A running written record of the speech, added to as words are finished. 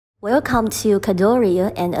Welcome to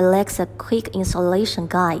Cadoria and Alexa Quick Installation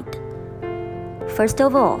Guide. First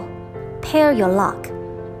of all, pair your lock.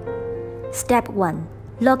 Step 1.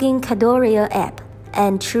 Log in Cadoria app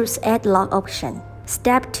and choose Add Lock option.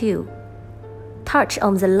 Step 2. Touch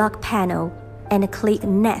on the lock panel and click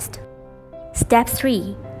Next. Step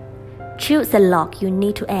 3. Choose the lock you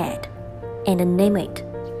need to add and name it.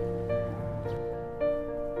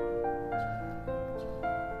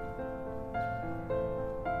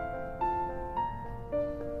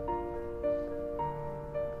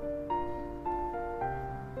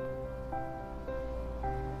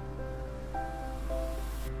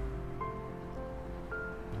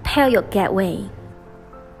 Pair your gateway.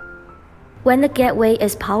 When the gateway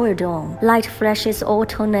is powered on, light flashes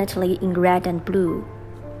alternately in red and blue.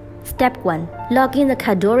 Step 1. Log in the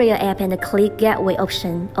Cadoria app and click Gateway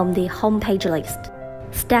option on the homepage list.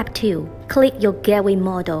 Step 2. Click your gateway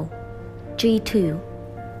model, G2.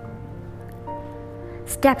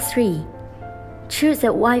 Step 3. Choose the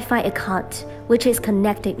Wi-Fi account which is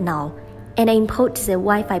connected now and input the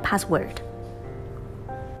Wi-Fi password.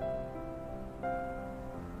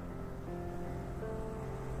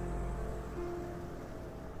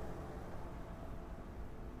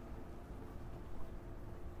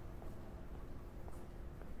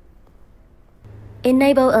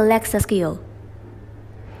 Enable Alexa skill.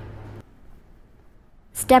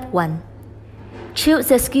 Step 1. Choose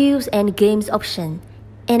the Skills and Games option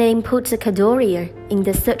and input the Cadoria in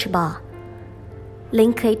the search bar.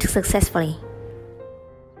 Link it successfully.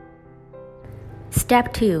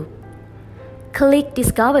 Step 2. Click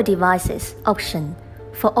Discover Devices option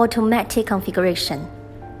for automatic configuration.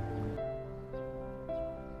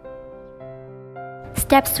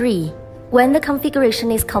 Step 3. When the configuration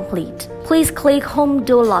is complete, please click Home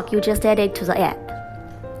Door Lock you just added to the app.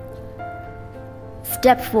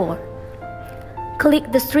 Step 4. Click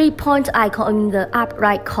the 3-point icon in the upper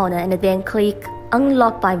right corner and then click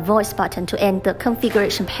Unlock by Voice button to end the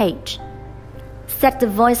configuration page. Set the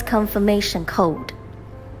voice confirmation code.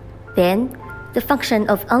 Then, the function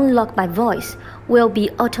of Unlock by Voice will be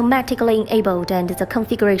automatically enabled and the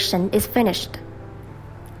configuration is finished.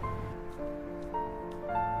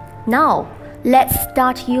 Now, let's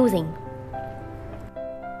start using.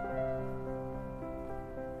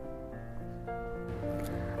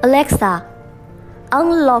 Alexa,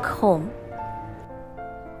 unlock home.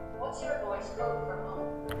 What's your voice code for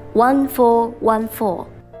home?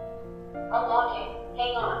 1414. Unlocking.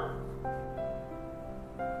 Hang on.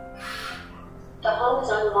 The home is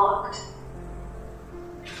unlocked.